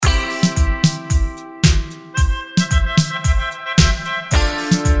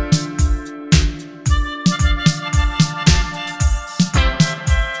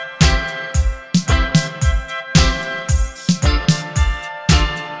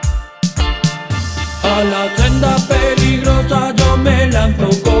la senda peligrosa yo me lanzo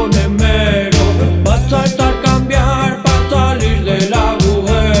con esmero. Va a saltar, cambiar, pa' salir del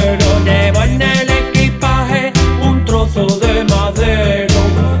agujero. Llevo en el equipaje un trozo de madero,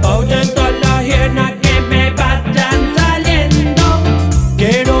 pa' ahuyentar las hienas que me vayan saliendo.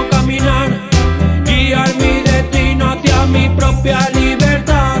 Quiero caminar, guiar mi destino hacia mi propia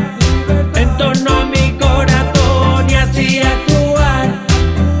libertad, en torno a mi corazón y así actuar,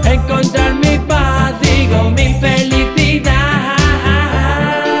 encontrar mi paz, digo mi felicidad.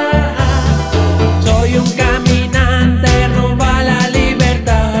 Soy un caminante rumbo a la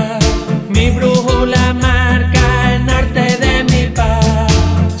libertad, mi brújula marca el norte de mi paz.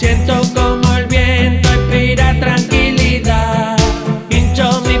 Siento como el viento inspira tranquilidad,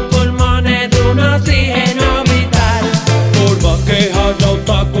 hincho mis pulmones de un oxígeno vital. Por más que haya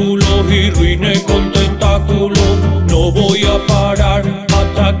obstáculos y ruines con tentáculos, no voy a parar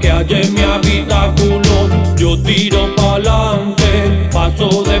hasta que halle mi habitáculo. Yo tiro pa'lante,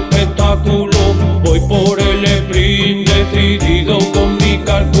 paso de espectáculo, voy por el sprint decidido con mi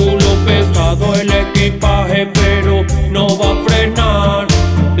cálculo. Pesado el equipaje pero no va a frenar,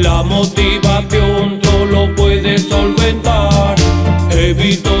 la motivación solo puede solventar.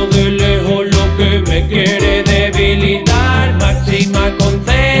 Evito de lejos lo que me quiere debilitar, máxima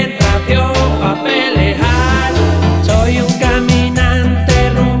concentración pa' pelear. Soy un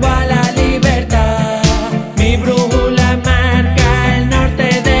caminante rumbo a la libertad, mi brújula marca el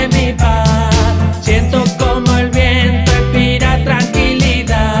norte de mi paz. Siento como el viento inspira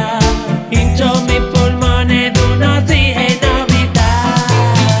tranquilidad, hincho mis pulmones de un oxígeno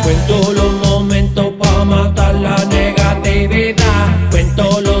vital. Cuento los momentos pa' matar la negatividad,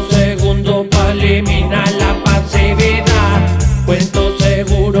 cuento los segundos pa' eliminar la pasividad, cuento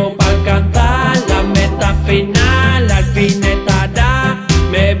seguro pa' alcanzar la meta final. Al fin estará,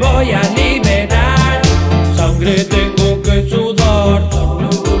 me voy a